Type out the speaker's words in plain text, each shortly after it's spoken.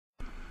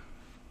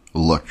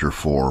Lecture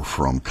 4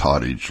 from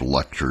Cottage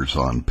Lectures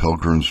on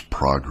Pilgrim's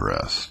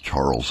Progress,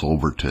 Charles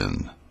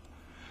Overton.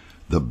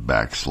 The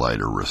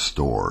Backslider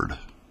Restored.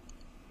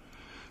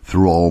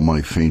 Through all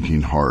my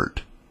fainting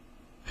heart,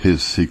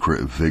 his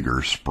secret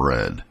vigor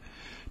spread.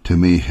 To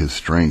me his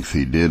strength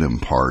he did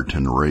impart,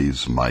 and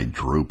raise my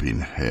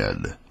drooping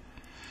head.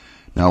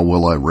 Now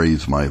will I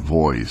raise my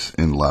voice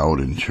in loud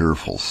and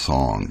cheerful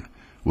song.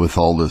 With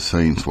all the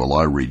saints will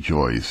I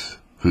rejoice,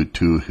 who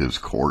to his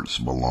courts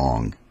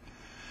belong.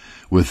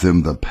 With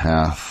them the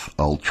path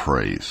I'll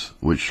trace,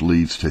 which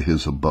leads to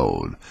his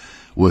abode.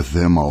 With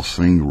them I'll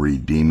sing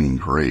redeeming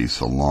grace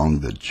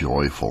along the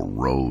joyful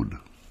road.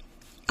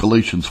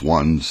 Galatians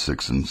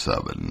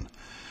 1:6-7.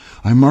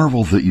 I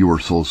marvel that you are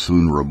so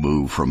soon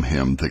removed from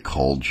him that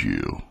called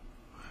you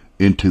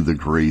into the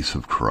grace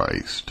of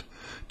Christ,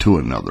 to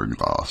another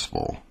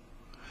gospel,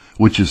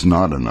 which is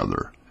not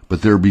another,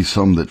 but there be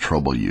some that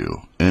trouble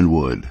you, and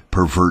would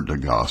pervert the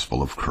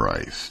gospel of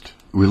Christ.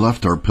 We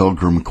left our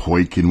pilgrim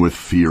quaking with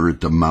fear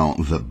at the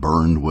mount that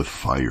burned with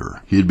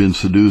fire. He had been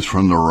seduced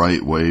from the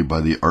right way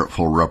by the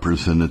artful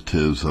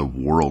representatives of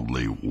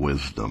worldly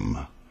wisdom.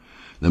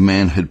 The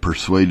man had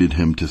persuaded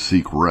him to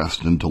seek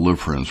rest and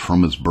deliverance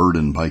from his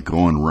burden by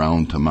going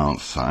round to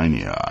Mount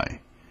Sinai.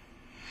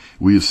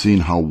 We have seen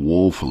how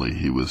woefully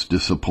he was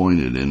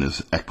disappointed in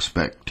his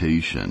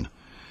expectation.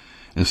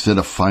 Instead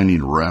of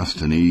finding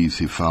rest and ease,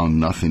 he found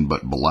nothing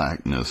but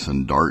blackness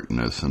and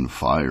darkness and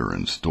fire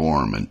and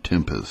storm and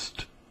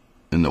tempest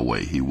in the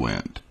way he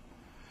went.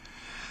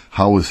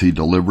 How was he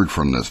delivered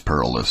from this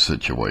perilous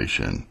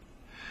situation?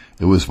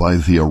 It was by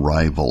the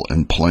arrival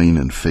and plain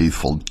and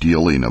faithful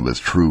dealing of his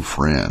true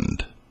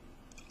friend,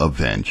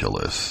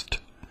 Evangelist.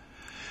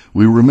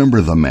 We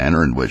remember the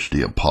manner in which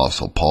the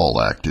Apostle Paul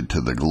acted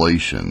to the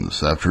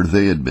Galatians after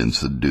they had been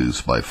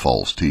seduced by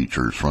false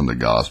teachers from the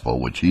gospel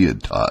which he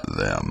had taught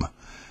them.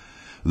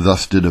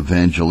 Thus did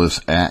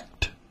Evangelist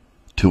act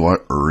to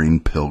our erring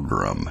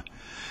pilgrim.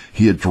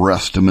 He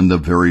addressed him in the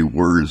very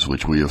words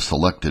which we have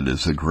selected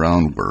as the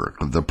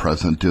groundwork of the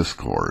present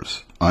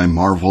discourse. I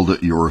marvel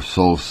that you are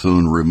so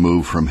soon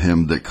removed from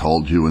him that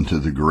called you into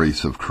the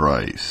grace of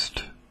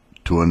Christ,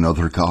 to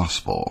another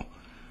gospel,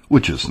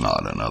 which is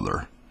not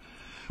another.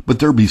 But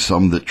there be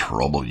some that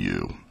trouble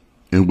you,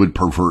 and would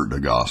pervert the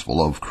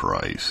gospel of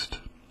Christ.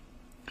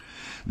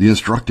 The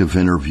instructive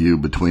interview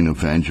between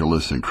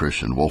evangelist and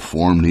Christian will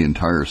form the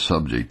entire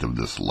subject of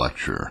this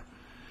lecture,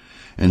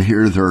 and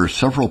here there are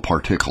several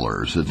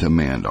particulars that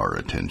demand our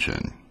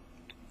attention.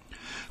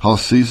 How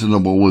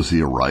seasonable was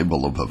the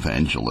arrival of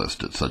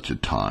Evangelist at such a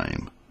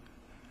time?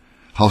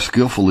 How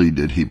skillfully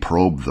did he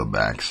probe the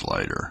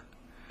backslider?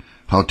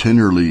 How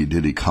tenderly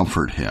did he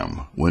comfort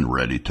him when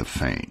ready to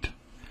faint?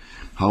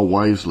 How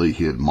wisely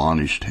he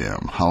admonished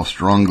him, how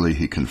strongly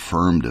he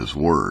confirmed his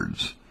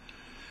words,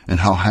 and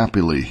how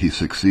happily he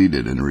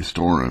succeeded in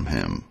restoring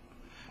him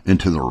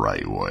into the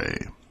right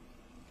way.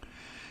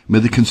 May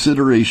the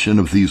consideration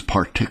of these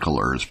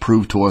particulars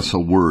prove to us a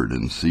word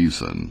in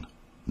season.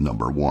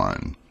 Number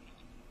 1.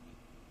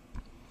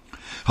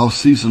 How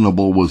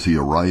seasonable was the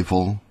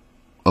arrival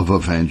of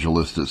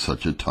Evangelist at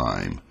such a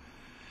time,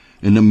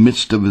 in the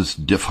midst of his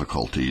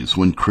difficulties,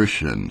 when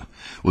Christian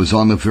was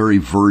on the very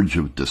verge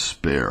of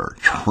despair,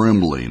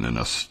 trembling and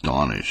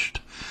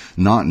astonished,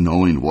 not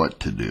knowing what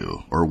to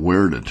do or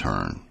where to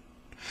turn.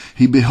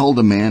 He beheld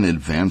a man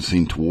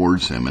advancing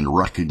towards him and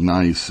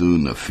recognized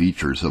soon the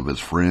features of his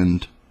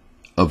friend,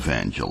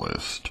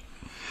 Evangelist.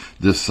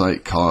 This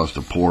sight caused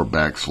a poor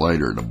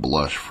backslider to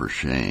blush for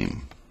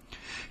shame.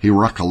 He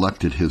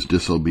recollected his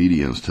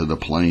disobedience to the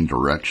plain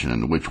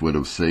direction which would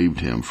have saved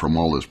him from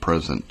all his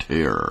present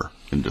terror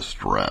and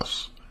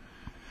distress.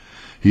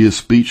 He is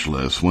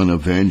speechless when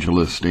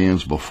Evangelist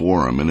stands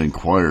before him and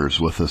inquires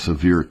with a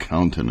severe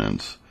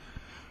countenance,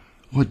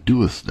 "What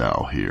doest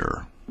thou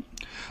here?"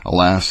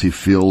 Alas, he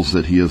feels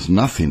that he has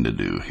nothing to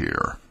do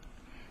here,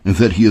 and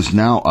that he is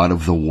now out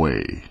of the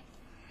way.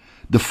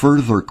 The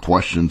further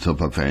questions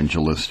of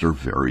Evangelist are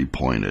very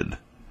pointed.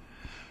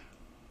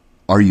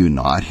 "Are you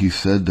not," he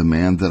said, "the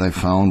man that I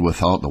found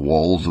without the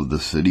walls of the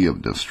city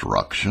of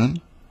destruction?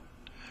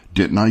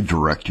 Didn't I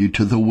direct you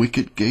to the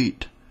wicket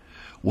gate?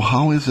 Well,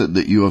 how is it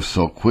that you have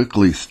so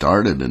quickly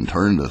started and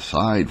turned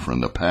aside from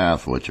the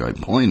path which I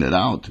pointed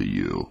out to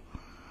you?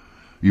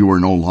 You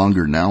are no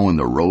longer now in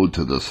the road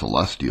to the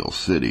celestial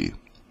city."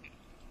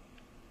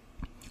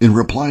 In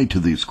reply to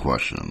these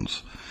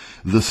questions,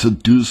 the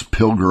seduced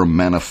pilgrim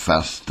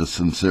manifests the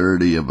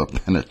sincerity of a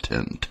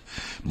penitent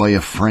by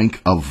a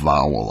frank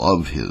avowal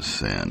of his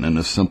sin and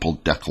a simple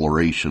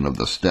declaration of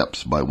the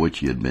steps by which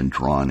he had been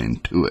drawn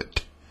into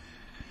it.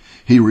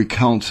 He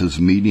recounts his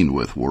meeting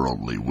with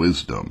worldly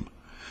wisdom,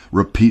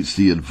 repeats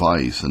the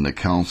advice and the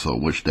counsel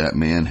which that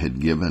man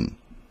had given,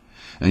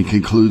 and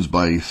concludes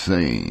by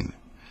saying,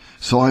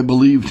 "So I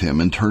believed him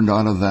and turned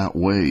out of that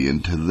way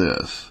into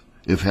this,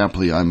 if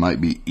haply I might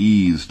be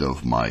eased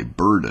of my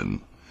burden.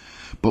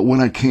 But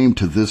when I came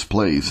to this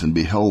place and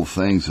beheld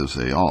things as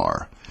they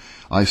are,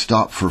 I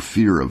stopped for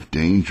fear of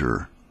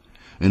danger,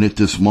 and at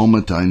this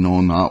moment I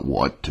know not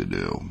what to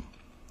do.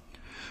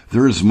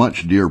 There is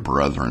much, dear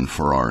brethren,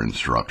 for our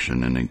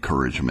instruction and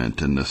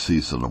encouragement in the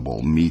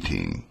seasonable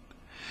meeting.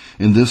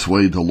 In this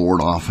way the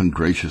Lord often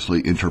graciously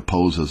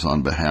interposes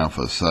on behalf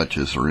of such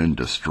as are in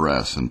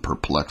distress and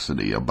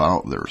perplexity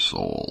about their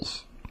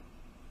souls.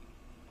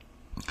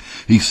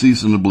 He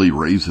seasonably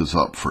raises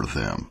up for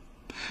them,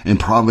 and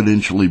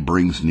providentially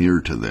brings near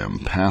to them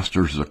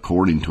pastors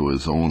according to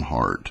his own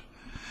heart,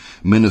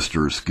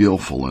 ministers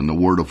skillful in the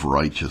word of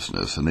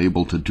righteousness and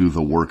able to do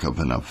the work of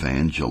an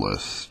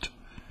evangelist.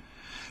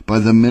 By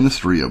the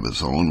ministry of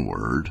his own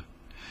word,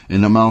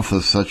 in the mouth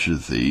of such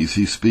as these,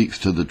 he speaks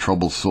to the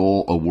troubled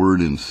soul a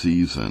word in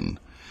season,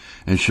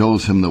 and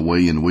shows him the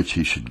way in which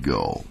he should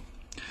go.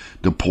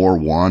 The poor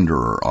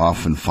wanderer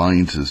often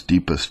finds his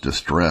deepest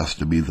distress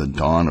to be the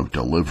dawn of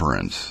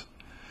deliverance,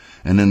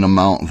 and in the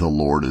mount the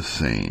Lord is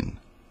seen.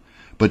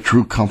 But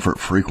true comfort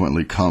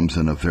frequently comes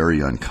in a very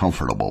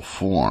uncomfortable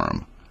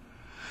form.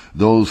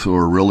 Those who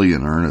are really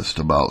in earnest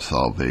about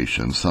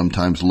salvation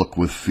sometimes look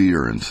with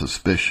fear and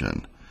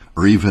suspicion,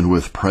 or even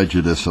with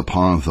prejudice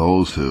upon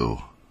those who,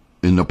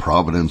 in the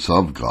providence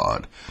of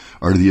God,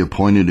 are the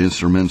appointed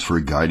instruments for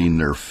guiding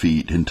their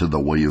feet into the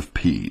way of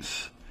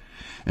peace,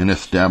 and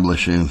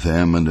establishing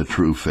them in the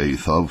true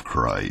faith of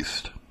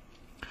Christ.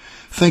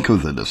 Think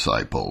of the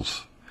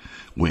disciples,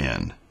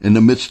 when, in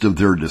the midst of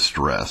their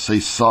distress, they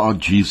saw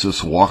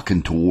Jesus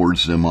walking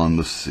towards them on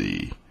the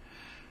sea.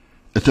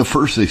 At the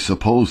first they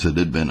supposed it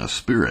had been a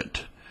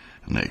spirit,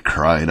 and they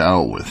cried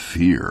out with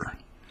fear.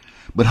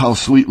 But how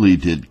sweetly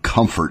did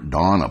comfort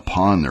dawn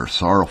upon their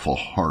sorrowful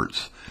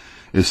hearts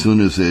as soon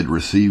as they had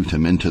received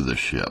him into the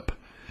ship,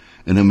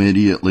 and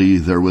immediately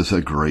there was a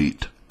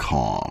great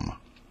calm.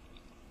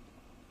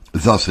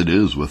 Thus it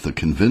is with the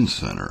convinced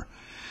sinner,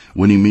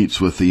 when he meets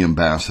with the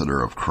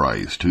ambassador of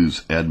Christ,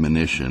 whose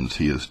admonitions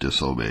he has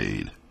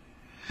disobeyed.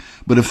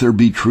 But if there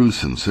be true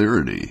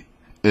sincerity,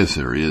 as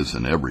there is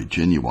in every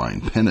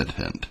genuine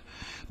penitent,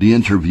 the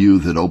interview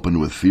that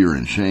opened with fear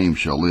and shame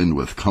shall end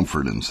with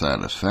comfort and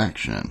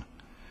satisfaction.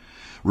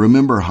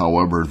 Remember,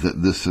 however,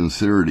 that this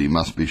sincerity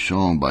must be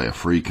shown by a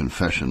free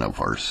confession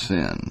of our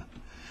sin,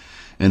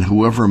 and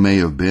whoever may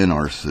have been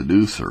our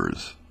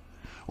seducers,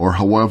 or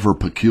however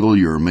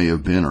peculiar may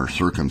have been our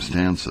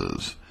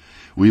circumstances,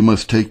 we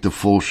must take the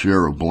full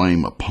share of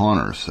blame upon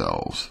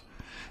ourselves,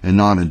 and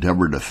not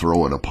endeavor to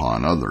throw it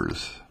upon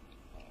others.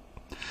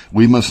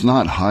 We must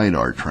not hide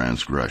our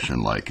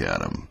transgression like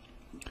Adam.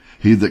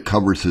 He that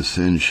covers his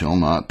sins shall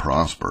not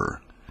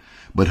prosper,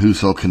 but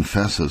whoso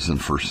confesses and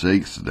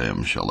forsakes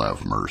them shall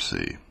have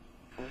mercy.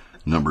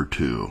 Number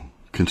 2.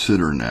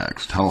 Consider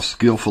next how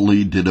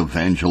skillfully did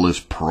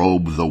evangelist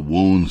probe the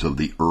wounds of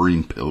the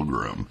erring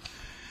pilgrim.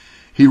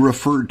 He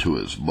referred to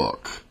his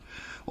book.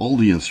 All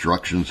the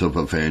instructions of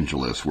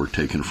evangelists were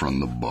taken from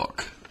the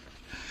book.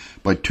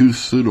 By 2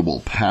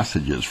 suitable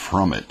passages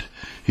from it,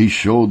 he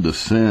showed the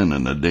sin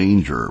and the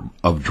danger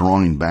of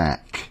drawing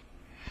back,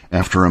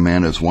 after a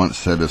man has once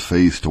set his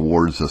face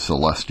towards the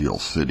celestial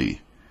city.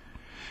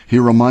 He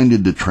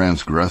reminded the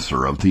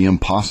transgressor of the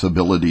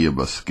impossibility of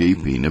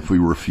escaping if we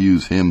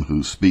refuse him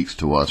who speaks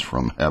to us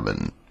from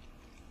heaven.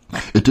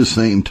 At the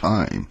same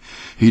time,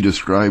 he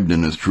described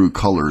in his true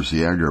colors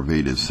the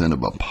aggravated sin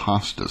of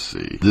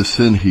apostasy. This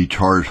sin he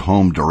charged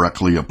home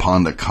directly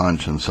upon the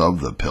conscience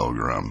of the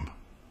pilgrim.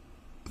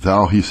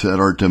 Thou, he said,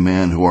 art the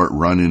man who art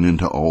running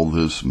into all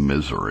this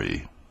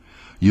misery.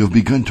 You have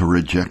begun to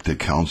reject the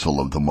counsel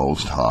of the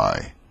Most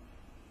High.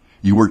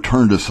 You were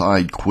turned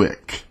aside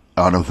quick,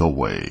 out of the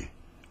way,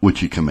 which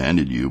he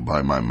commanded you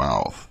by my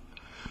mouth,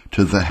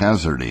 to the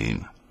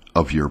hazarding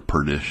of your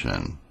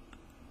perdition.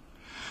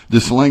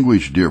 This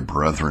language, dear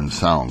brethren,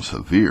 sounds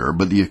severe,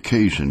 but the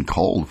occasion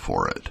called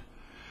for it.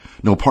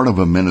 No part of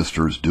a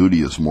minister's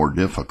duty is more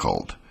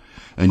difficult,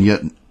 and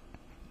yet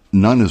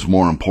none is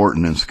more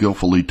important than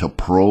skillfully to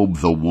probe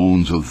the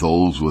wounds of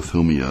those with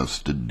whom he has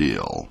to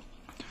deal.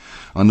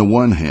 On the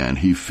one hand,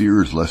 he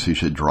fears lest he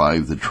should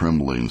drive the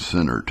trembling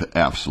sinner to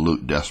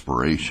absolute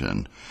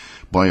desperation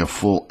by a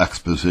full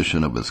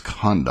exposition of his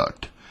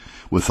conduct,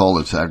 with all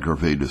its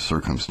aggravated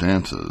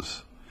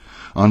circumstances.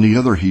 On the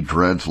other, he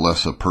dreads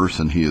lest the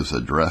person he is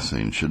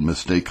addressing should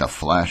mistake a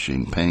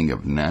flashing pang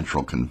of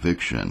natural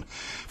conviction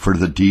for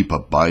the deep,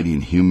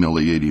 abiding,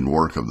 humiliating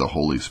work of the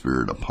Holy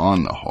Spirit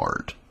upon the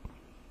heart.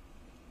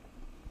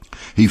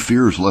 He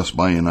fears lest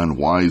by an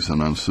unwise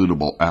and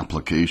unsuitable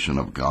application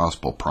of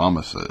gospel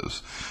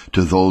promises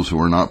to those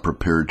who are not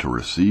prepared to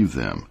receive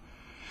them,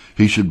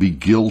 he should be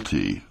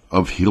guilty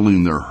of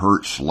healing their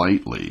hurt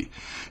slightly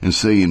and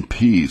saying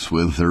peace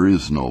when there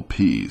is no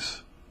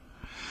peace.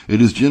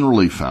 It is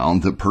generally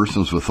found that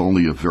persons with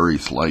only a very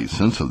slight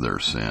sense of their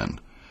sin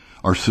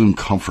are soon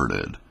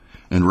comforted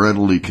and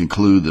readily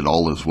conclude that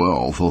all is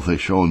well, though they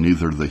show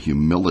neither the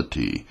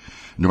humility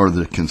nor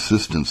the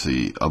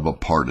consistency of a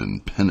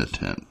pardoned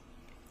penitent.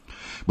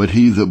 But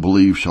he that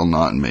believes shall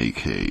not make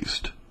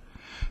haste.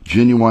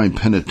 Genuine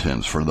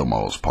penitents, for the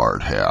most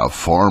part, have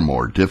far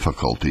more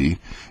difficulty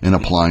in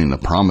applying the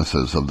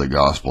promises of the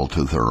gospel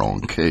to their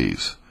own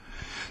case.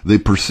 They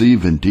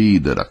perceive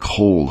indeed that a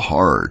cold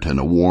heart and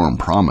a warm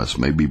promise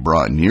may be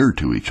brought near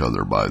to each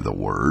other by the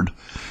word,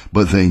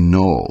 but they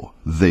know,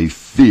 they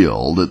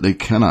feel that they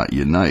cannot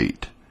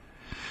unite,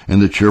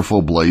 and the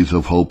cheerful blaze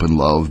of hope and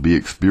love be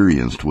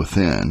experienced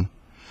within,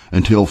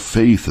 until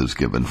faith is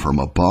given from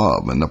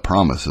above and the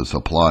promise is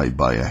applied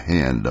by a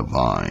hand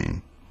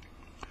divine.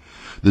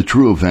 The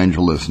true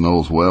evangelist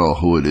knows well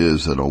who it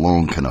is that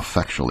alone can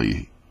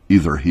effectually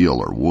either heal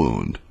or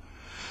wound,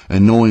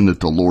 and knowing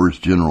that the Lord's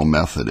general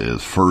method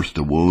is first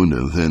to wound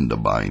and then to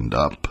bind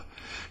up,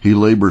 he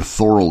labors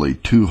thoroughly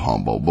to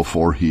humble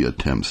before he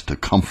attempts to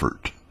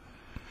comfort.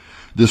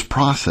 This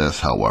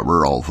process,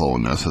 however, although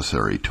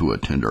necessary to a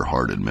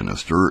tender-hearted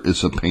minister,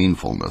 is a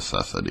painful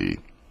necessity.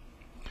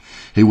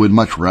 He would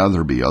much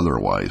rather be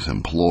otherwise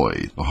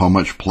employed. How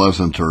much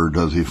pleasanter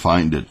does he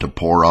find it to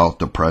pour out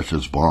the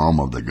precious balm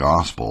of the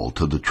gospel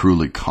to the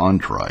truly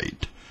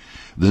contrite,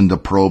 than to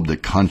probe the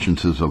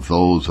consciences of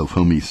those of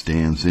whom he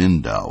stands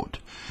in doubt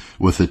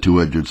with the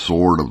two-edged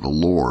sword of the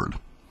Lord,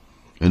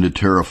 and to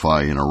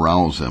terrify and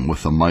arouse them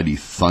with the mighty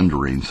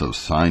thunderings of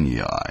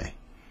Sinai.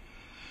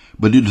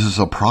 But it is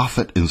a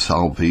profit and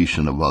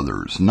salvation of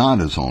others, not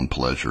his own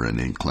pleasure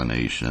and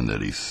inclination,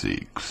 that he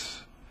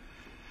seeks.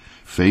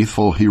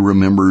 Faithful, he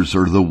remembers,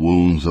 are the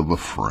wounds of a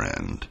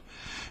friend,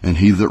 and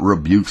he that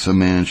rebukes a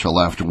man shall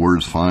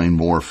afterwards find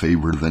more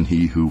favor than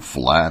he who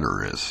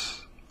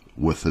flattereth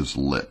with his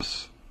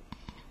lips.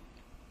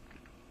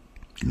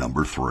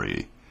 Number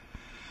 3.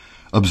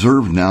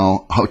 Observe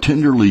now how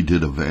tenderly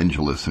did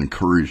Evangelist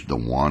encourage the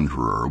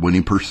wanderer when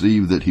he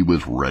perceived that he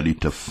was ready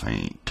to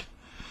faint.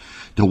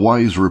 The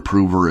wise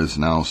reprover is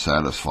now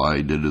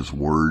satisfied that his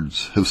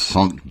words have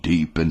sunk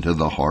deep into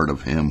the heart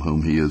of him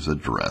whom he is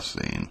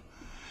addressing.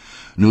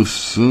 No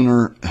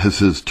sooner has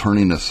his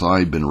turning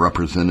aside been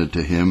represented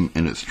to him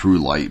in its true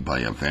light by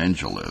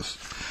Evangelist,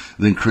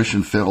 than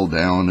Christian fell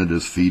down at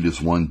his feet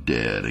as one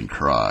dead and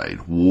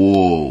cried,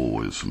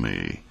 "Woe is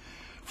me,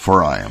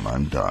 for I am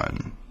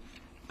undone."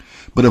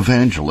 But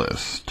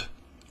Evangelist,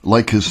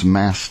 like his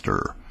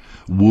master,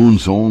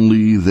 wounds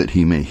only that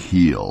he may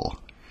heal.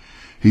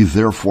 He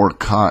therefore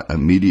caught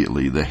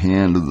immediately the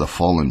hand of the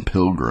fallen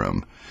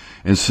pilgrim,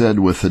 and said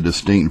with a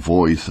distinct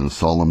voice and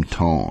solemn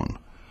tone,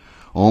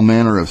 "All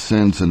manner of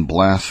sins and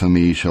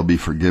blasphemy shall be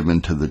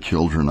forgiven to the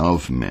children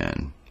of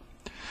men."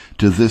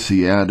 To this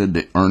he added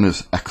the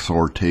earnest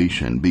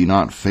exhortation, "Be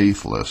not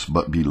faithless,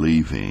 but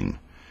believing."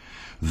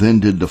 Then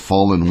did the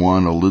fallen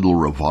one a little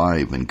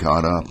revive, and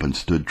got up, and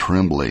stood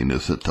trembling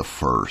as at the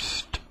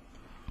first.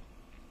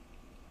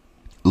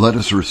 Let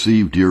us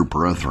receive, dear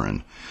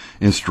brethren,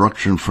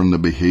 instruction from the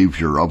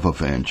behavior of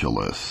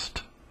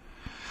Evangelist.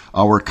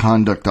 Our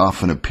conduct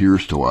often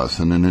appears to us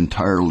in an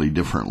entirely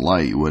different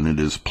light when it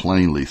is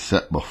plainly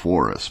set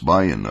before us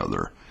by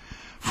another,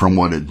 from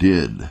what it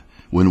did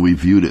when we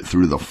viewed it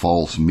through the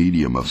false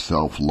medium of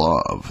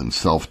self-love and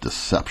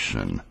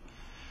self-deception.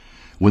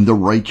 When the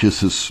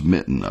righteous has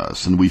smitten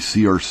us, and we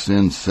see our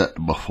sin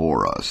set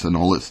before us in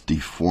all its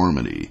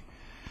deformity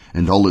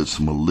and all its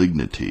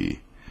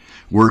malignity,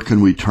 where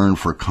can we turn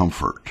for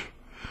comfort?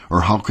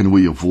 Or how can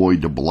we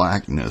avoid the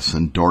blackness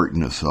and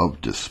darkness of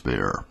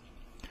despair?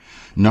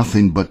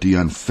 Nothing but the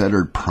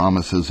unfettered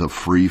promises of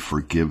free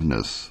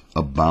forgiveness,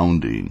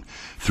 abounding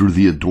through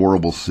the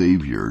adorable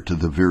Savior to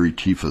the very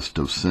chiefest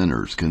of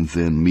sinners, can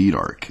then meet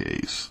our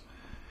case.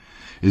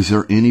 Is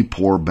there any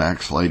poor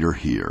backslider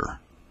here,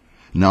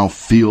 now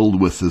filled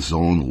with his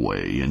own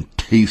way and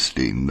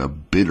tasting the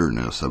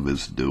bitterness of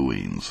his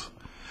doings?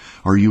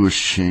 Are you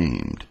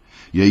ashamed,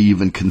 yea,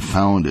 even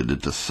confounded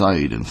at the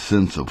sight and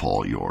sense of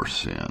all your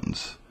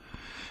sins?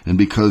 And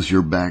because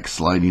your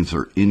backslidings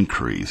are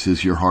increased,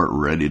 is your heart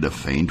ready to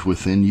faint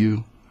within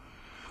you?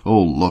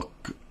 Oh,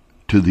 look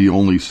to the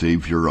only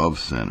Savior of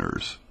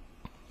sinners.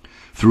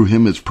 Through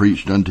him is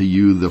preached unto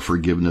you the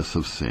forgiveness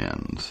of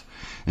sins,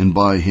 and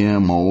by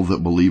him all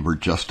that believe are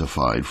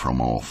justified from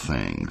all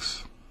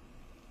things.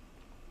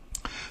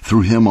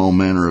 Through him all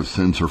manner of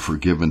sins are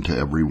forgiven to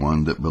every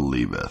one that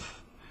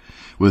believeth.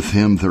 With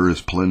him there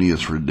is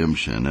plenteous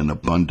redemption and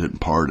abundant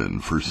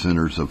pardon for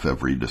sinners of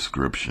every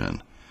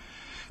description.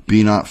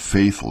 Be not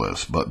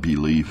faithless, but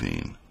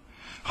believing.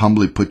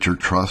 Humbly put your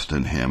trust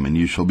in him, and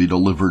you shall be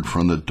delivered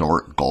from the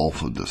dark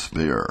gulf of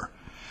despair,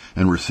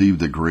 and receive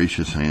the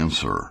gracious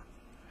answer,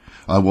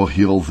 "I will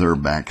heal their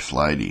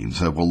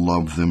backslidings, I will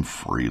love them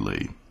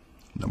freely."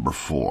 Number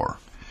 4.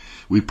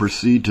 We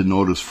proceed to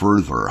notice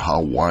further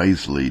how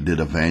wisely did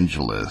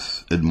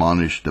Evangelist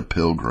admonish the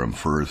pilgrim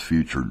for his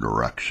future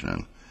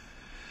direction.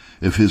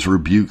 If his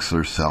rebukes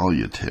are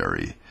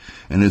salutary,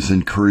 and his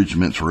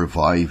encouragements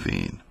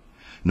reviving,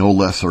 no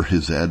less are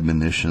his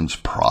admonitions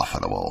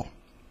profitable.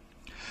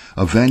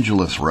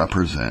 Evangelist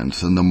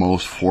represents, in the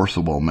most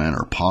forcible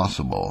manner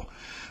possible,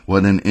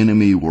 what an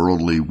enemy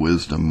worldly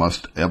wisdom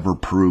must ever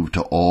prove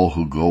to all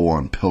who go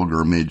on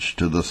pilgrimage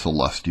to the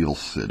celestial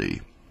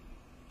city.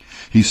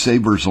 He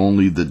savors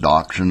only the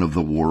doctrine of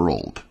the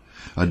world,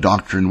 a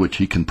doctrine which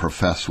he can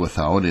profess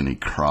without any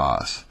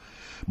cross,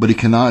 but he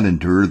cannot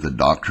endure the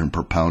doctrine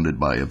propounded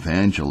by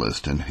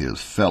Evangelist and his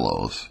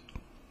fellows.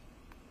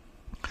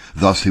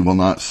 Thus he will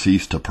not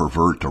cease to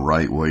pervert the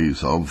right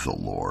ways of the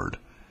Lord.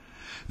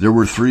 There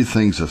were three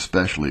things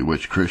especially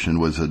which Christian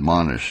was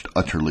admonished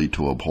utterly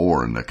to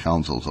abhor in the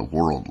counsels of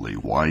worldly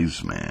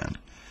wise man: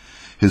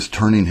 his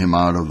turning him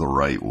out of the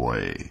right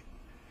way,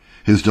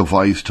 his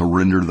device to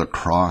render the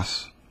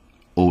cross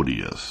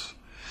odious,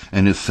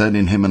 and his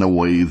setting him in a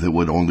way that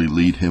would only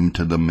lead him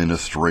to the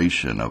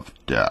ministration of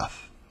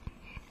death.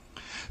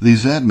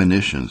 These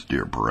admonitions,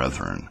 dear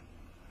brethren,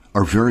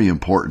 are very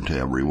important to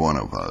every one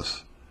of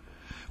us.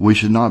 We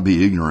should not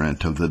be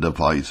ignorant of the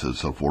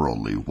devices of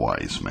worldly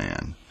wise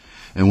man,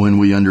 and when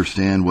we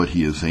understand what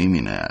he is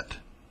aiming at,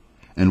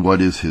 and what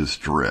is his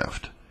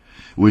drift,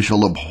 we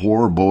shall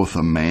abhor both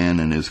a man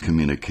and his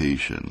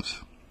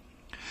communications.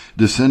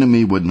 This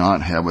enemy would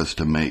not have us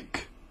to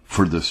make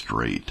for the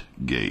strait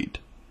gate.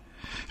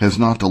 Has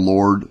not the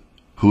Lord,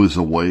 who is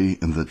the way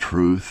and the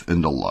truth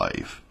and the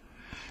life,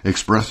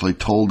 expressly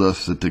told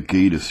us that the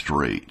gate is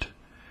strait,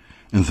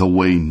 and the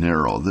way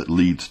narrow that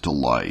leads to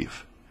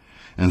life,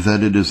 and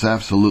that it is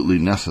absolutely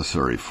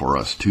necessary for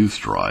us to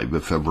strive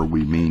if ever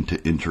we mean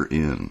to enter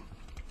in?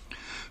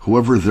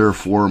 Whoever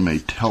therefore may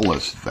tell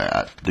us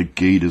that the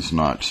gate is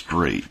not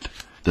strait,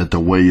 that the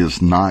way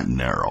is not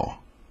narrow,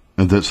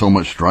 and that so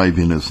much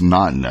striving is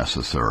not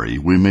necessary,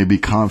 we may be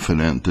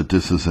confident that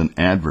this is an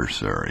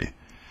adversary,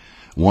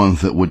 one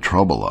that would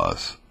trouble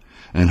us,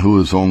 and who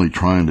is only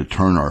trying to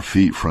turn our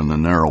feet from the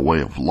narrow way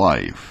of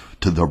life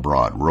to the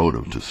broad road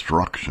of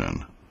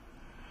destruction.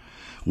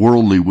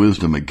 Worldly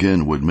wisdom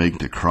again would make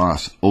the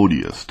cross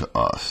odious to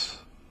us.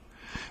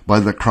 By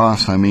the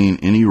cross I mean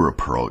any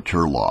reproach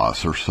or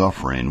loss or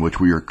suffering which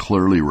we are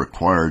clearly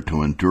required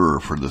to endure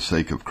for the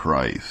sake of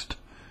Christ,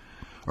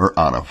 or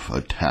out of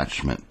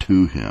attachment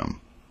to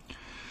him.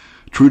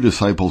 True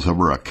disciples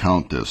ever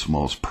account this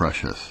most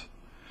precious.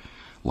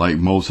 Like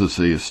Moses,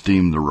 they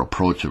esteem the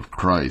reproach of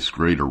Christ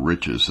greater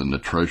riches than the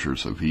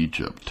treasures of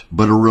Egypt.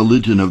 But a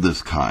religion of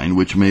this kind,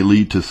 which may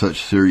lead to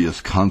such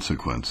serious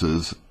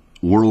consequences,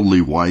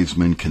 worldly wise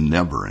men can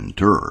never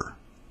endure,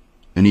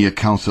 and he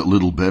accounts it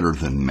little better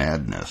than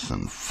madness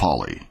and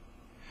folly.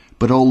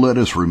 But oh, let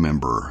us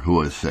remember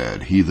who has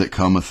said, "He that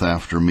cometh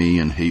after me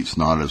and hates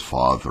not his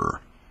father,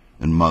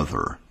 and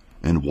mother,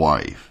 and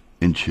wife,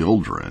 and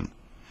children,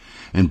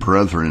 and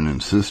brethren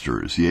and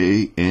sisters,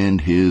 yea,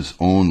 and his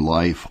own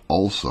life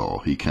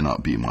also, he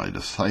cannot be my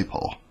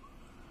disciple."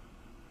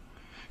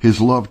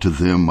 His love to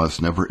them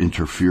must never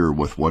interfere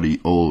with what he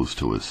owes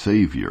to his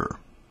Savior.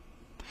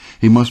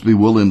 He must be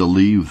willing to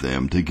leave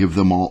them, to give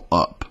them all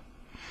up,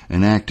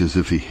 and act as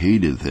if he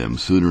hated them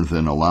sooner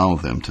than allow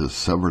them to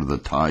sever the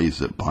ties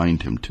that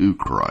bind him to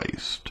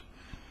Christ.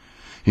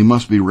 He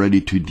must be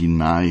ready to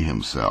deny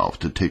himself,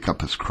 to take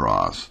up his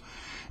cross,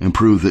 and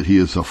prove that he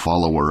is a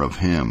follower of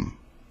him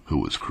who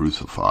was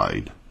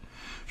crucified.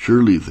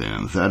 Surely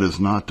then, that is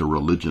not the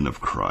religion of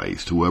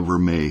Christ, whoever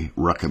may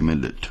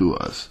recommend it to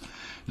us,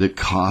 that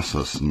costs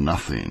us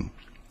nothing,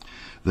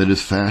 that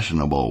is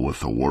fashionable with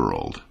the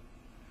world,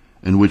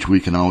 and which we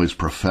can always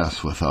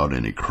profess without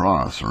any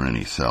cross or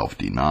any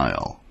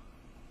self-denial.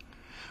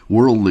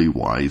 Worldly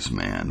wise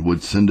man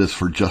would send us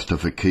for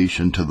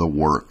justification to the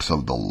works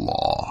of the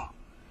law.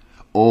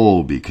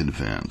 Oh, be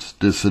convinced,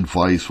 this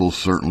advice will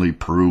certainly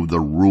prove the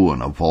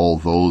ruin of all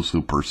those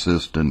who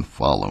persist in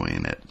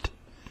following it.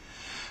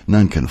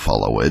 None can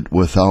follow it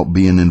without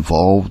being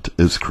involved,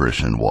 as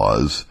Christian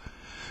was,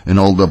 in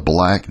all the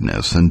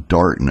blackness and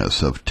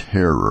darkness of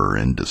terror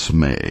and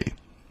dismay.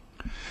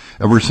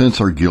 Ever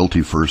since our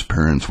guilty first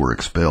parents were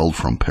expelled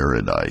from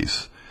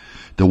paradise,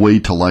 the way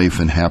to life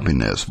and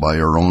happiness by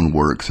our own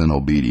works and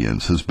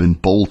obedience has been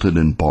bolted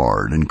and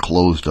barred and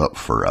closed up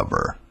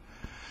forever.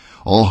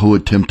 All who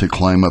attempt to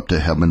climb up to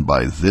heaven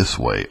by this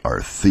way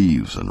are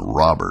thieves and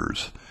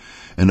robbers,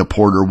 and a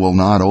porter will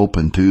not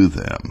open to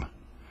them.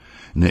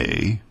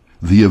 Nay,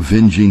 the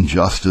avenging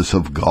justice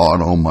of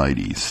God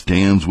Almighty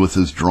stands with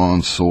his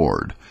drawn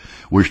sword,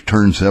 which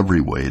turns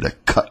every way to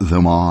cut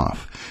them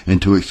off and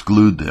to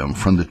exclude them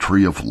from the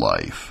tree of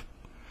life.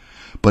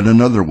 But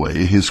another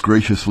way has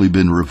graciously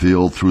been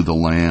revealed through the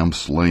Lamb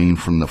slain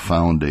from the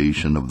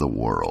foundation of the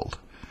world.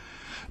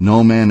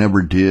 No man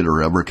ever did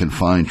or ever can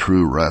find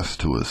true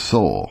rest to his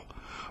soul,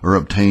 or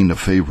obtain the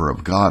favor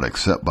of God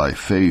except by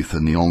faith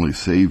in the only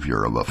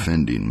Savior of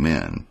offending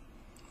men.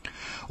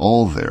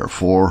 All,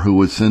 therefore, who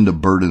would send a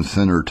burdened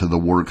sinner to the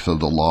works of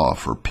the law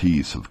for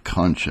peace of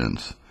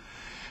conscience,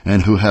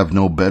 and who have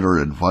no better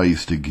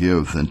advice to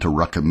give than to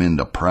recommend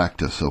a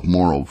practice of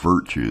moral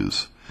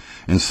virtues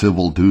and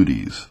civil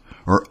duties,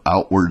 or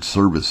outward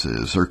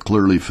services, are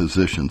clearly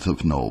physicians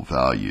of no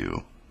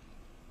value.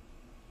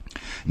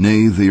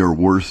 Nay, they are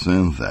worse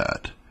than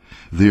that.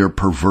 They are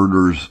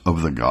perverters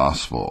of the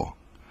gospel.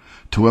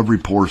 To every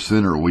poor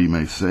sinner we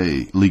may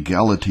say,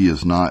 legality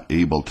is not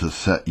able to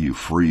set you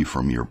free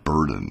from your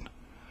burden.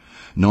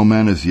 No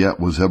man as yet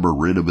was ever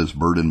rid of his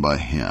burden by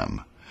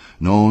him,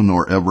 no,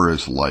 nor ever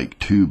is like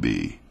to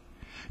be.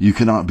 You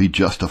cannot be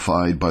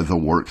justified by the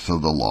works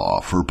of the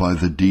law, for by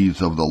the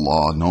deeds of the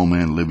law no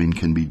man living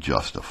can be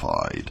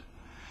justified.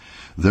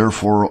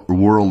 Therefore, a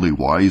worldly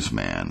wise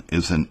man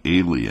is an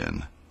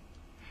alien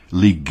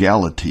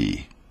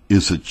Legality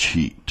is a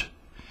cheat,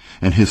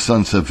 and his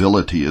son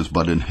civility is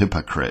but an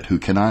hypocrite who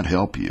cannot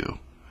help you.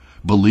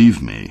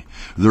 Believe me,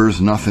 there is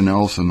nothing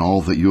else in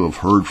all that you have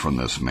heard from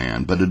this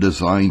man but a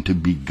design to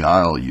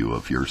beguile you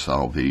of your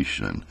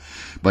salvation,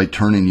 by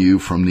turning you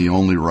from the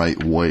only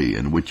right way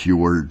in which you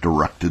were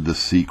directed to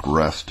seek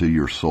rest to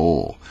your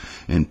soul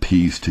and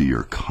peace to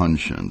your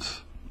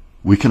conscience.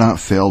 We cannot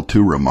fail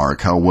to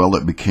remark how well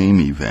it became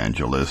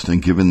evangelists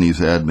in giving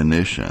these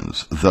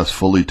admonitions, thus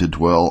fully to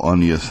dwell on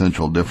the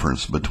essential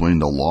difference between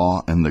the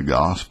law and the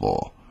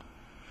gospel.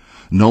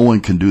 No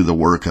one can do the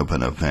work of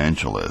an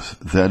evangelist,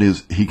 that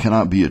is, he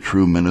cannot be a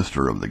true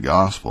minister of the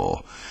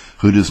gospel,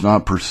 who does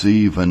not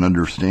perceive and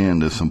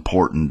understand this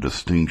important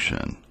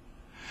distinction.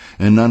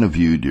 And none of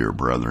you, dear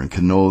brethren,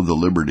 can know the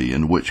liberty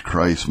in which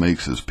Christ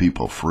makes his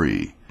people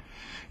free.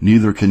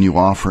 Neither can you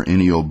offer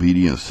any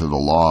obedience to the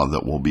law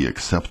that will be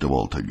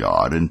acceptable to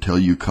God until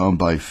you come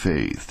by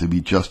faith to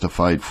be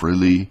justified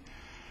freely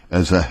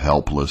as a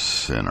helpless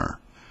sinner,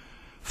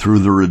 through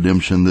the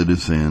redemption that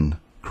is in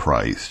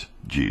Christ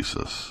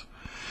Jesus.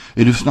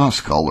 It is not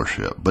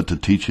scholarship, but the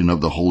teaching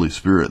of the Holy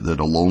Spirit that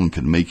alone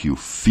can make you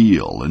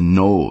feel and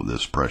know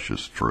this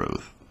precious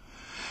truth.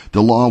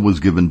 The law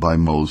was given by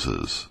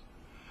Moses,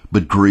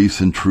 but grace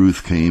and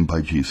truth came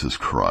by Jesus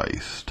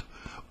Christ.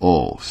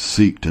 Oh,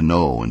 seek to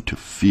know and to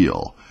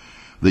feel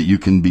that you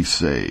can be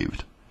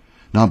saved,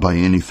 not by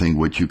anything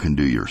which you can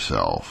do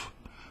yourself,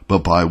 but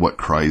by what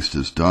Christ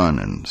has done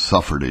and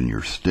suffered in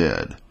your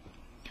stead.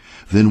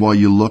 Then while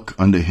you look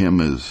unto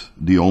him as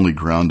the only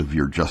ground of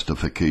your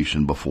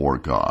justification before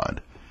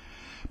God,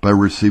 by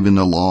receiving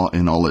the law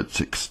in all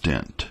its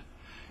extent,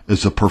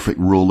 as a perfect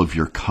rule of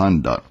your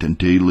conduct and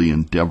daily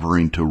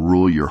endeavoring to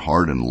rule your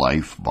heart and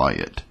life by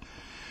it,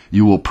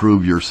 you will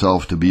prove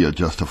yourself to be a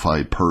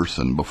justified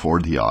person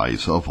before the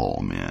eyes of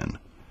all men.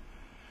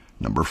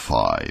 Number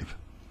 5.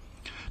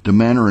 The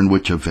manner in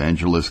which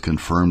evangelist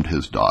confirmed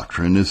his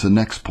doctrine is the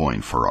next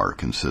point for our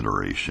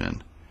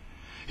consideration.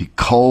 He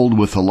called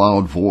with a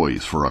loud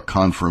voice for a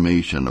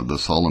confirmation of the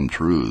solemn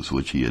truths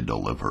which he had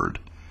delivered.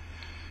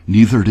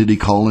 Neither did he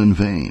call in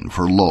vain,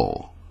 for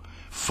lo,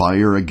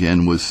 fire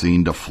again was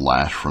seen to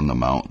flash from the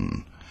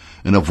mountain,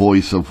 and a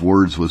voice of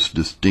words was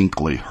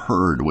distinctly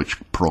heard, which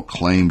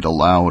proclaimed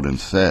aloud and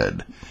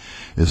said,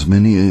 As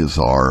many as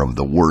are of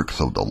the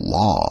works of the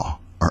law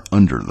are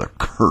under the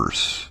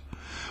curse.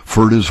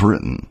 For it is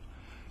written,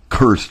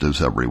 Cursed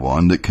is every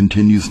one that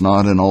continues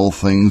not in all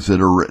things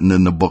that are written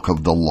in the book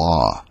of the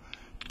law,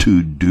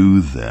 to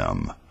do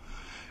them.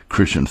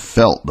 Christian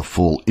felt the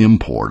full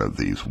import of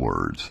these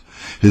words.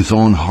 His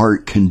own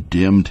heart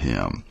condemned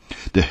him.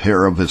 The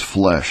hair of his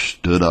flesh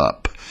stood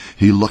up.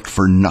 He looked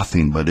for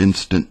nothing but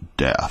instant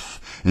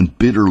death, and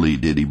bitterly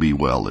did he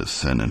bewail his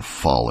sin and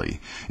folly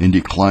in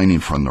declining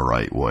from the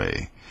right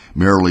way,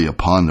 merely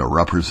upon the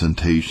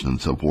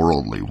representations of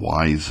worldly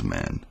wise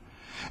men,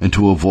 and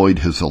to avoid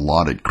his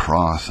allotted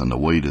cross on the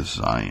way to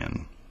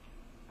Zion.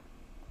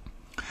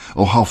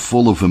 Oh, how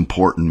full of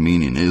important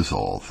meaning is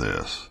all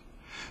this!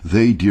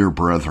 They, dear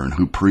brethren,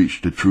 who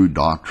preach the true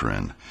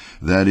doctrine,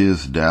 that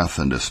is, death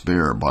and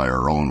despair by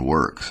our own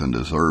works and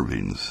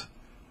deservings,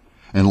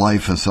 and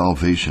life and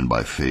salvation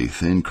by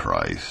faith in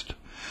Christ,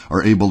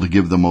 are able to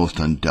give the most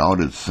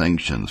undoubted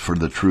sanctions for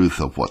the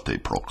truth of what they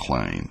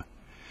proclaim.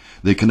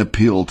 They can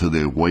appeal to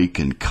the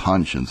awakened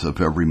conscience of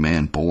every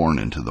man born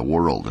into the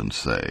world and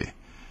say,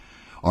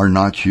 Are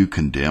not you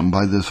condemned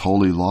by this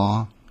holy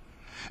law?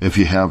 If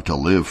you have to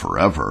live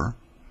forever,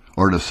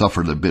 or to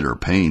suffer the bitter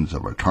pains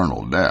of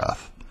eternal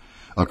death,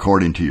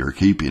 according to your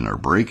keeping or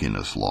breaking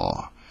this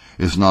law,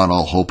 is not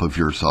all hope of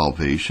your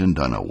salvation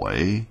done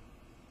away?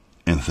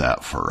 And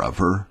that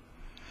forever?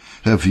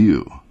 Have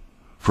you,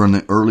 from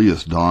the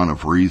earliest dawn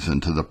of reason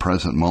to the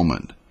present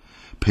moment,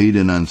 paid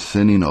an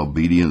unsinning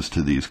obedience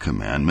to these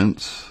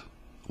commandments?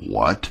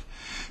 What?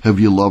 Have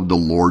you loved the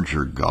Lord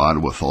your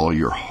God with all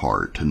your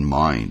heart and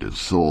mind and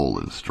soul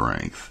and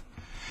strength,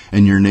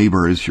 and your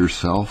neighbor as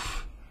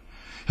yourself?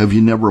 Have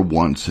you never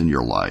once in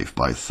your life,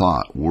 by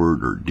thought,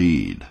 word, or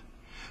deed,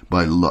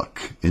 by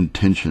look,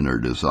 intention, or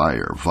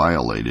desire,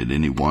 violated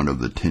any one of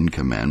the 10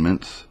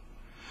 Commandments?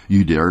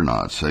 You dare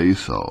not say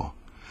so.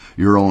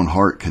 Your own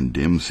heart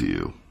condemns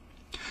you.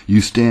 You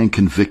stand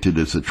convicted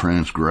as a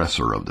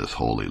transgressor of this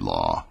holy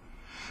law.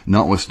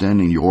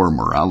 Notwithstanding your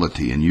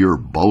morality and your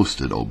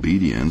boasted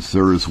obedience,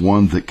 there is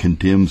one that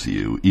condemns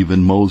you,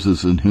 even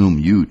Moses, in whom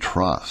you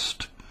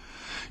trust.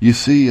 You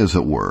see, as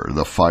it were,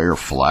 the fire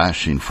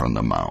flashing from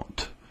the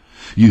mount.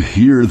 You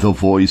hear the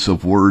voice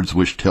of words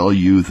which tell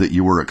you that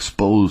you are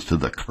exposed to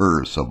the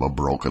curse of a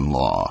broken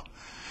law.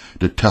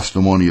 The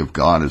testimony of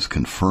God is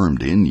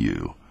confirmed in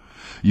you.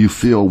 You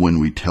feel when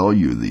we tell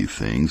you these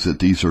things that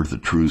these are the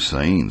true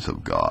sayings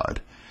of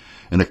God,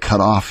 and to cut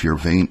off your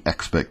vain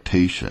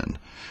expectation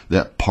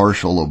that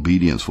partial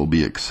obedience will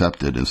be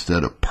accepted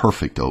instead of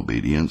perfect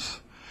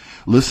obedience.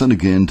 Listen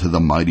again to the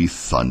mighty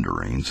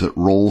thunderings that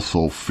roll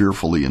so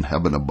fearfully in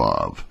heaven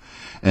above,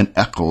 and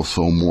echo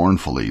so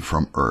mournfully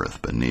from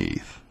earth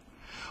beneath.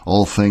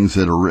 All things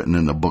that are written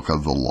in the book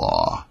of the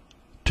law,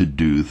 to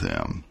do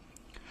them.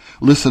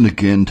 Listen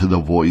again to the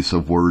voice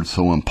of words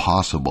so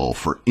impossible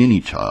for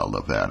any child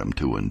of Adam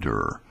to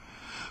endure.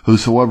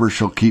 Whosoever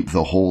shall keep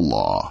the whole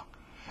law,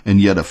 and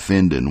yet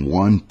offend in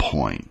one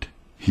point,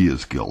 he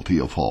is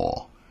guilty of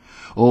all.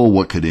 Oh,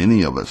 what could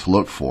any of us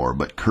look for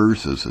but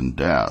curses and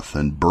death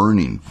and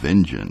burning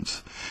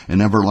vengeance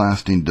and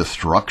everlasting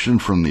destruction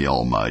from the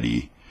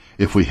Almighty,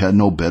 if we had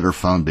no better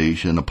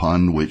foundation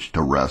upon which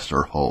to rest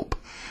our hope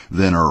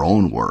than our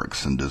own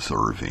works and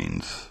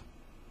deservings?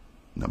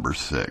 Number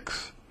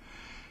 6.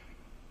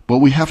 But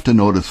we have to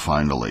notice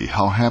finally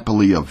how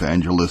happily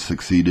evangelists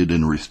succeeded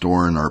in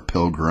restoring our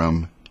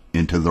pilgrim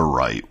into the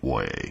right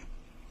way.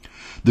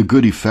 The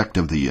good effect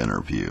of the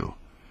interview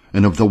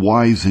and of the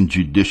wise and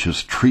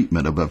judicious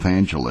treatment of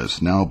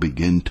evangelists now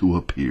begin to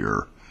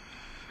appear.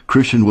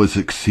 Christian was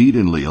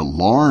exceedingly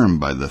alarmed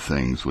by the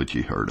things which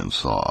he heard and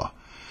saw,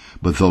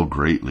 but though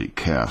greatly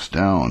cast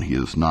down, he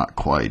is not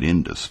quite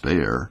in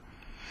despair.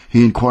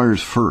 He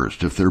inquires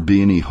first if there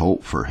be any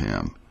hope for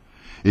him,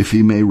 if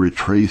he may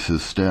retrace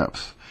his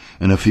steps,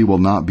 and if he will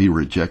not be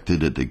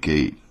rejected at the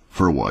gate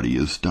for what he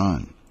has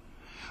done.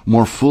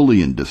 More fully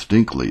and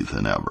distinctly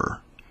than ever,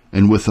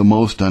 and with the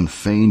most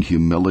unfeigned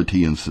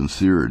humility and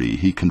sincerity,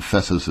 he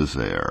confesses his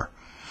error.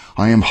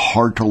 I am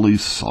heartily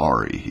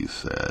sorry, he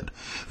said,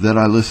 that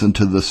I listened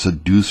to the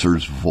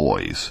seducer's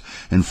voice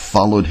and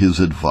followed his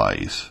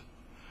advice.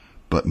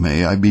 But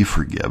may I be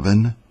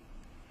forgiven?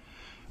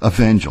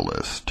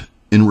 Evangelist,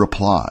 in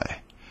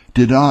reply,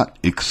 did not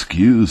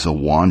excuse a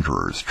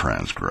wanderer's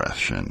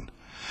transgression,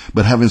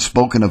 but having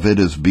spoken of it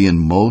as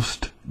being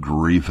most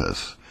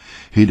grievous,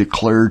 he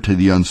declared to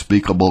the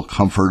unspeakable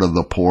comfort of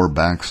the poor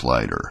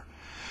backslider,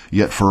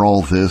 Yet for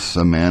all this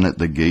a man at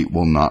the gate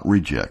will not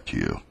reject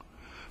you,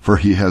 for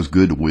he has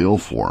good will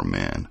for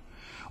men.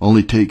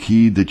 Only take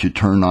heed that you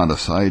turn not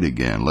aside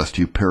again, lest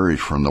you perish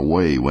from the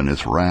way when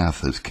his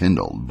wrath is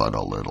kindled but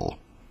a little.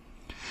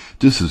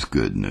 This is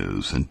good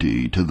news,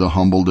 indeed, to the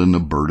humbled and the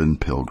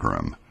burdened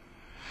pilgrim.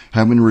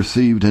 Having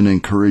received an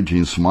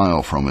encouraging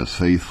smile from his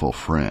faithful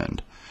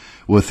friend,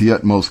 with the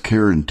utmost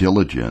care and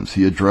diligence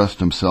he addressed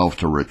himself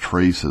to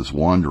retrace his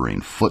wandering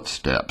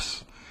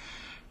footsteps.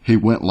 He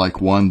went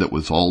like one that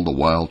was all the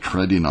while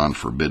treading on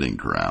forbidden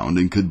ground,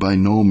 and could by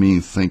no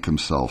means think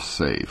himself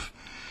safe,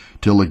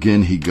 till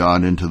again he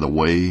got into the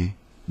way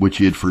which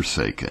he had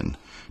forsaken,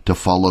 to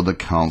follow the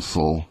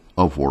counsel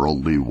of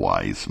worldly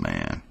wise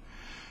man.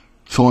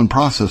 So in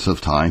process of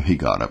time he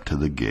got up to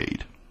the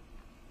gate.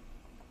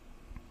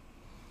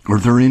 Are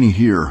there any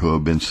here who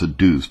have been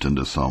seduced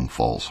into some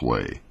false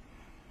way?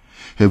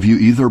 Have you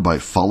either by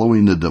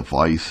following the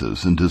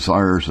devices and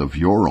desires of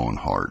your own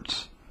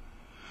hearts,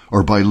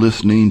 or by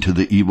listening to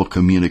the evil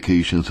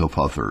communications of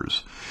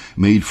others,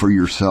 made for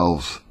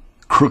yourselves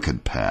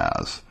crooked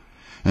paths,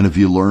 and have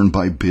you learned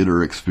by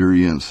bitter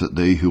experience that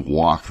they who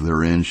walk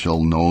therein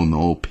shall know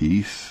no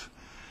peace?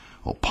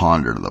 Oh,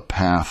 ponder the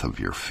path of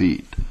your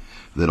feet,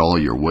 that all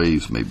your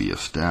ways may be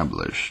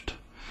established.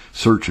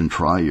 Search and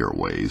try your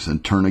ways,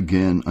 and turn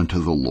again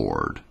unto the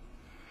Lord.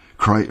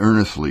 Cry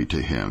earnestly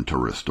to him to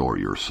restore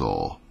your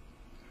soul,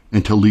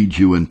 and to lead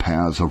you in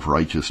paths of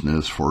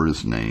righteousness for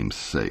his name's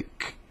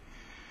sake.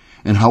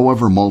 And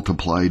however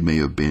multiplied may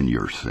have been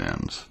your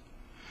sins,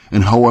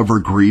 and however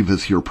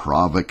grievous your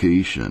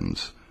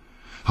provocations,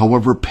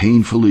 however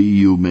painfully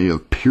you may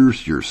have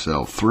pierced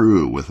yourself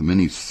through with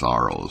many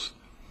sorrows,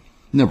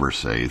 never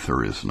say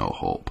there is no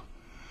hope.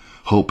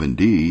 Hope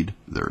indeed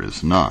there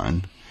is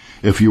none,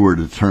 if you are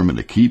determined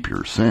to keep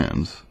your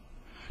sins,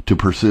 to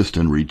persist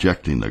in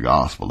rejecting the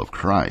gospel of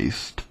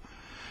Christ,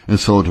 and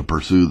so to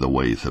pursue the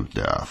ways of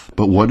death.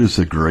 But what is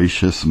the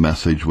gracious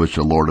message which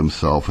the Lord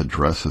himself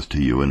addresses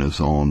to you in his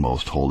own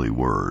most holy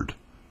word?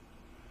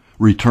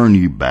 Return,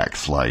 ye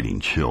backsliding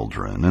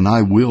children, and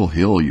I will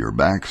heal your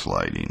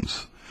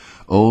backslidings.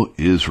 O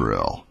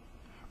Israel,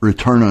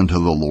 return unto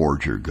the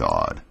Lord your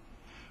God,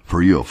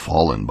 for you have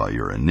fallen by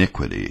your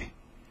iniquity.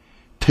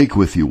 Take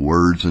with you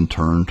words and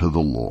turn to the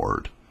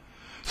Lord.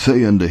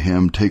 Say unto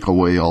him, take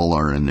away all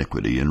our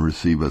iniquity, and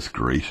receive us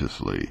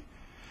graciously.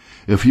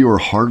 If you are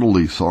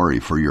heartily sorry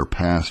for your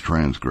past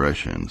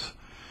transgressions,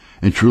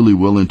 and truly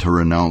willing to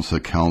renounce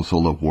the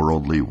counsel of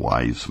worldly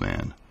wise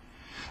men,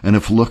 and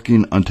if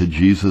looking unto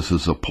Jesus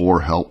as a poor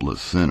helpless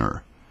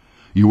sinner,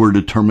 you are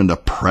determined to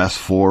press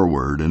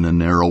forward in a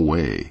narrow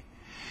way,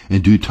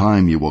 in due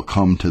time you will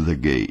come to the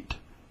gate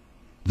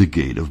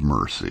of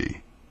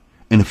mercy.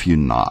 And if you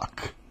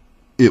knock,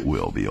 it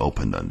will be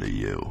opened unto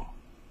you.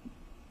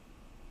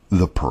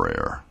 The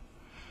prayer.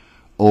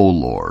 O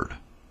Lord,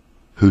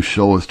 who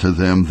showest to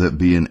them that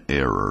be in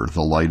error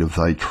the light of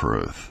thy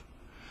truth,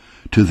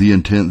 to the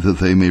intent that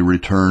they may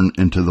return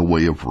into the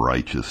way of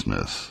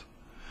righteousness,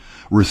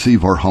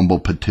 receive our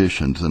humble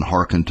petitions and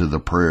hearken to the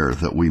prayer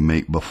that we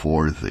make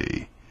before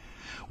thee.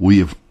 We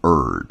have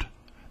erred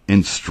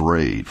and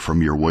strayed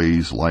from your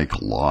ways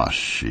like lost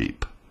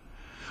sheep.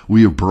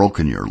 We have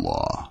broken your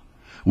law.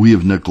 We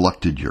have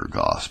neglected your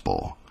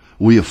gospel.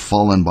 We have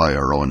fallen by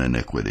our own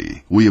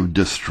iniquity. We have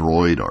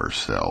destroyed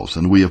ourselves,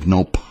 and we have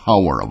no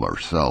power of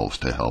ourselves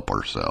to help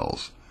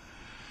ourselves.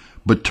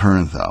 But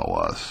turn thou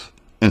us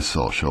and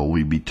so shall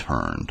we be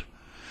turned.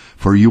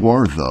 For you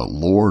are the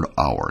Lord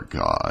our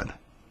God.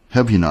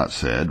 Have you not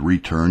said,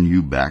 Return,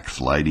 you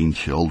backsliding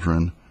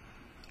children?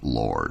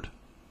 Lord,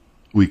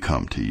 we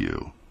come to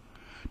you.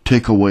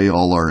 Take away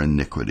all our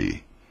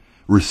iniquity.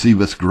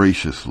 Receive us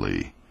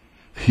graciously.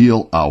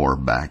 Heal our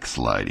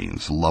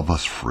backslidings. Love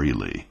us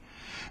freely.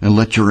 And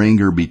let your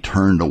anger be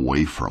turned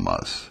away from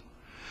us.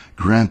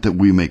 Grant that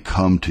we may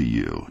come to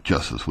you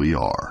just as we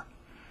are,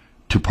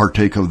 to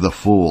partake of the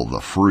full,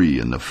 the free,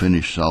 and the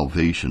finished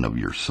salvation of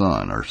your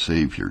Son, our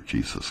Savior,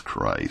 Jesus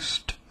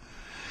Christ.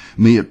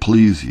 May it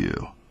please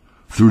you,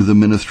 through the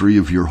ministry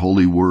of your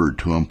holy word,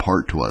 to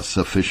impart to us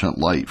sufficient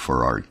light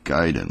for our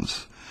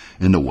guidance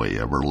in the way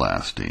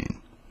everlasting.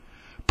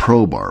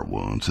 Probe our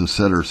wounds and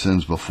set our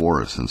sins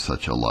before us in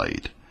such a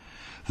light,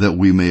 that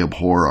we may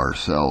abhor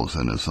ourselves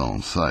in his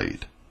own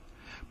sight.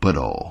 But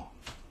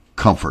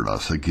comfort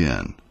us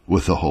again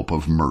with the hope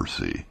of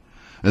mercy,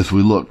 as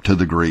we look to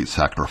the great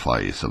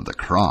sacrifice of the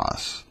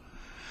cross.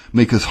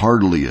 Make us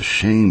heartily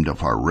ashamed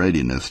of our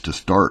readiness to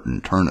start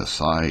and turn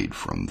aside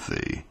from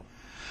thee,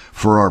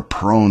 for our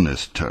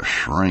proneness to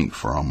shrink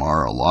from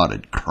our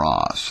allotted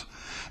cross,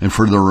 and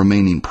for the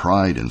remaining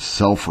pride and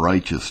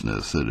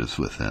self-righteousness that is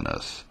within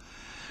us.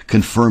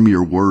 Confirm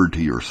your word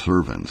to your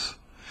servants,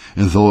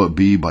 and though it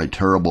be by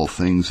terrible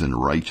things in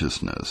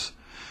righteousness,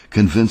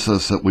 convince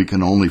us that we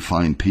can only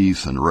find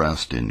peace and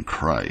rest in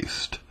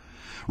Christ.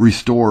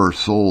 Restore our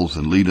souls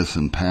and lead us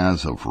in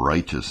paths of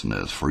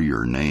righteousness for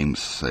your name's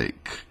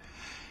sake.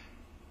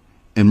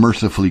 And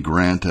mercifully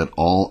grant that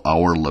all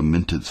our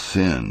lamented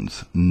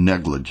sins,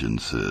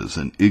 negligences,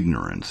 and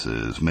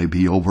ignorances may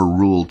be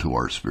overruled to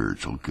our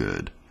spiritual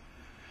good,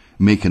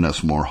 making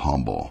us more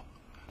humble,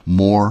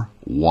 more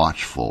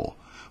watchful,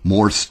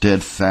 more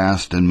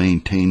steadfast in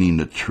maintaining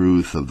the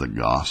truth of the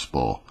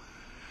gospel.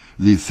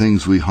 These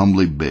things we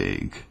humbly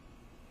beg,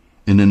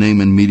 in the name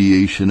and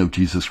mediation of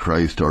Jesus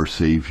Christ our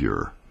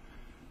Savior.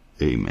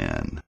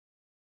 Amen.